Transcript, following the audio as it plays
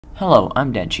Hello,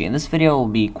 I'm Denshi, and this video will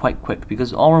be quite quick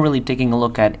because all we're really taking a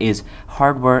look at is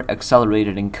hardware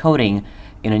accelerated encoding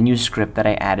in a new script that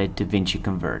I added to Vinci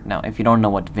Convert. Now, if you don't know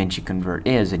what Vinci Convert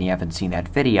is and you haven't seen that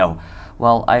video,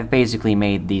 well, I've basically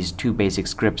made these two basic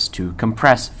scripts to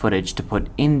compress footage to put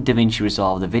in DaVinci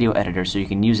Resolve, the video editor, so you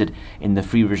can use it in the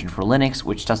free version for Linux,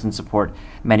 which doesn't support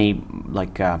many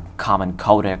common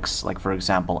codecs, like for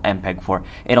example MPEG-4.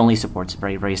 It only supports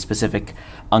very specific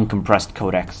uncompressed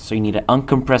codecs. So you need an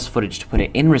uncompressed footage to put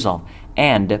it in Resolve,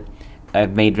 and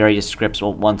I've made various scripts,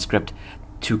 well, one script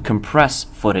to compress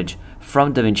footage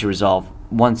from DaVinci Resolve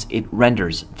once it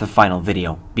renders the final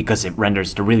video, because it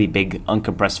renders the really big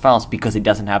uncompressed files because it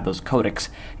doesn't have those codecs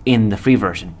in the free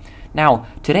version. Now,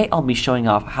 today I'll be showing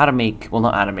off how to make, well,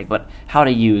 not how to make, but how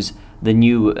to use the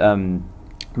new, Nvidia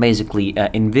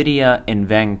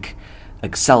NVENC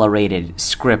accelerated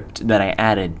script that I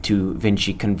added to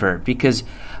Vinci Convert, because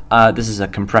this is a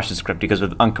compression script, because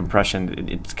with uncompression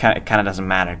it kind of doesn't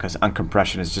matter, because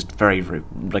uncompression is just very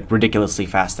ridiculously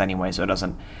fast anyway, so it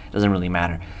doesn't really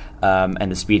matter.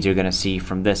 And the speeds you're going to see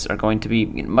from this are going to be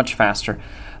much faster.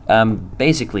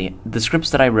 Basically, the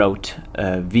scripts that I wrote,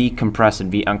 v-compress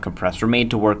and v-uncompress, were made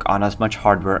to work on as much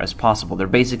hardware as possible. They're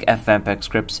basic FFmpeg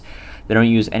scripts. They don't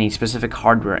use any specific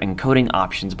hardware encoding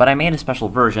options, but I made a special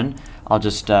version. I'll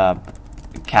just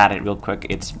cat it real quick.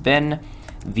 It's vn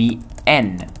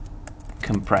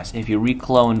compress. If you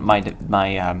reclone my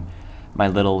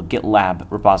little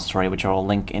GitLab repository, which I will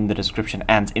link in the description,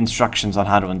 and instructions on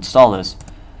how to install this,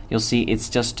 you'll see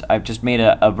I've just made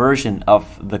a version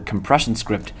of the compression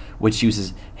script which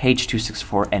uses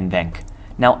H.264 NVENC.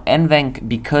 Now NVENC,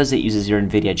 because it uses your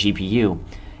Nvidia GPU,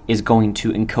 is going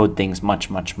to encode things much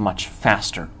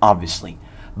faster, obviously.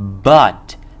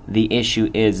 But the issue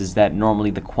is that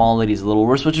normally the quality is a little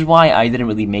worse, which is why I didn't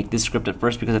really make this script at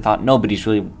first, because I thought nobody's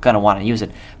really gonna want to use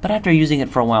it. But after using it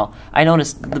for a while, I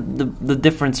noticed the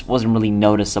difference wasn't really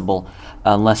noticeable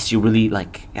unless you really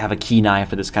have a keen eye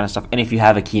for this kind of stuff. And if you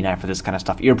have a keen eye for this kind of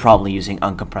stuff, you're probably using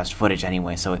uncompressed footage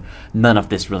anyway, so none of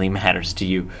this really matters to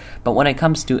you. But when it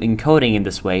comes to encoding in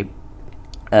this way,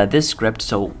 this script,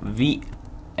 so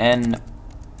vn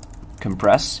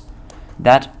compress,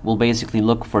 that will basically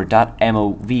look for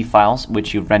 .mov files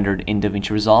which you've rendered in DaVinci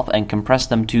Resolve and compress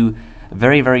them to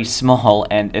very small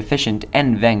and efficient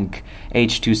NVENC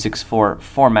H.264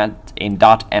 format in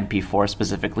 .mp4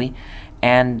 specifically,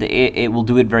 and it will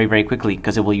do it very quickly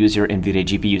because it will use your Nvidia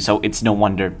GPU. So it's no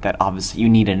wonder that obviously you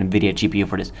need an Nvidia GPU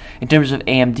for this. In terms of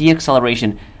AMD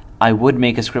acceleration, I would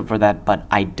make a script for that, but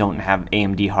I don't have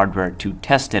AMD hardware to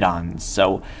test it on.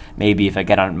 So maybe if I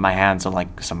get on my hands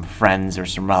on some friends or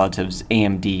some relatives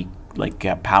AMD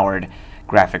powered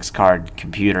graphics card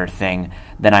computer thing,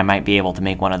 then I might be able to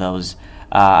make one of those.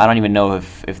 I don't even know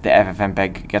if the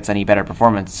FFmpeg gets any better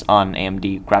performance on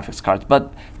AMD graphics cards,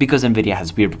 but because Nvidia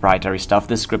has weird proprietary stuff,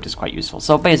 this script is quite useful.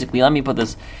 So basically, let me put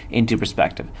this into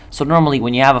perspective. So normally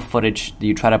when you have a footage that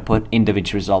you try to put in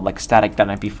DaVinci Resolve, like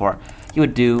static.mp4, you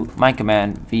would do my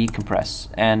command v-compress,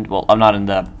 and, well, I'm not in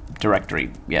the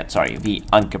directory yet, sorry,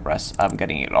 v-uncompress, I'm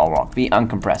getting it all wrong,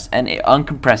 v-uncompress, and it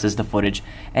uncompresses the footage,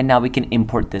 and now we can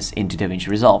import this into DaVinci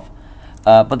Resolve.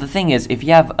 But the thing is, if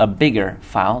you have a bigger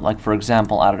file, like for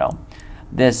example, I don't know,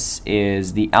 this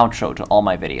is the outro to all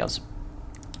my videos.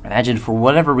 Imagine for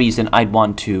whatever reason I'd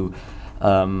want to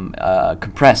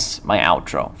compress my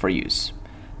outro for use.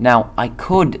 Now, I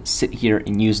could sit here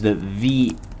and use the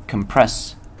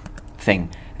v-compress thing,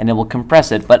 and it will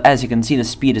compress it, but as you can see, the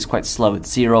speed is quite slow.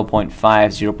 It's 0.5,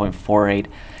 0.48.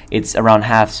 It's around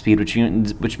half speed,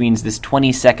 which means this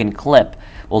 20-second clip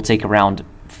will take around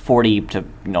 40 to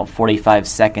 45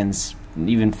 seconds,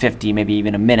 even 50, maybe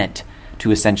even a minute, to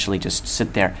essentially just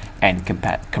sit there and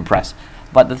compress.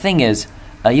 But the thing is,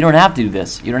 you don't have to do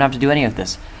this. You don't have to do any of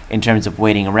this in terms of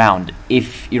waiting around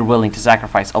if you're willing to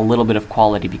sacrifice a little bit of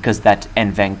quality, because that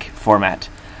NVENC format.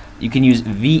 You can use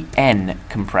vn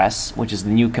compress, which is the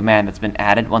new command that's been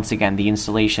added. Once again, the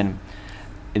installation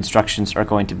instructions are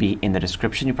going to be in the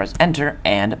description. You press enter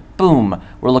and boom,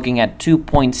 we're looking at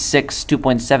 2.6,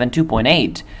 2.7,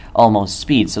 2.8 almost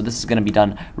speed. So this is going to be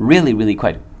done really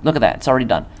quick. Look at that, it's already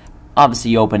done.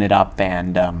 Obviously you open it up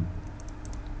and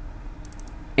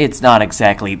it's not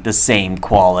exactly the same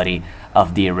quality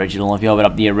of the original. If you open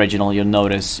up the original, you'll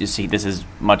notice, you see this is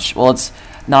much, well, it's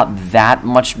not that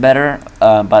much better,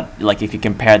 but if you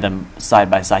compare them side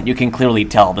by side, you can clearly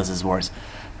tell this is worse.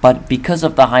 But because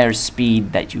of the higher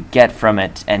speed that you get from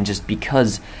it, and just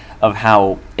because of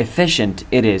how efficient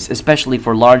it is, especially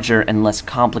for larger and less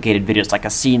complicated videos, like a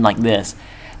scene like this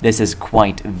is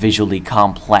quite visually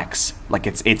complex.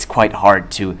 It's quite hard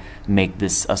to make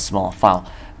this a small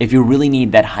file. If you really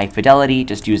need that high fidelity,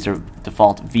 just use the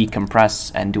default V compress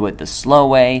and do it the slow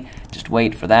way. Just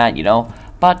wait for that, you know.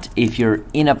 But if you're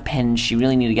in a pinch, you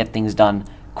really need to get things done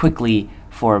quickly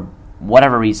for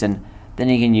whatever reason, then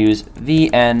you can use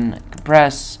VN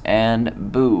compress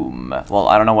and boom. Well,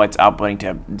 I don't know why it's outputting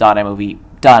to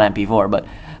 .mov.mp4, but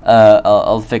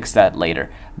I'll fix that later.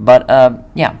 But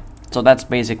yeah, so that's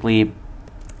basically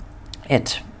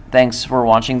it. Thanks for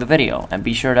watching the video, and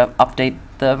be sure to update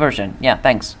the version. Yeah,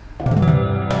 thanks.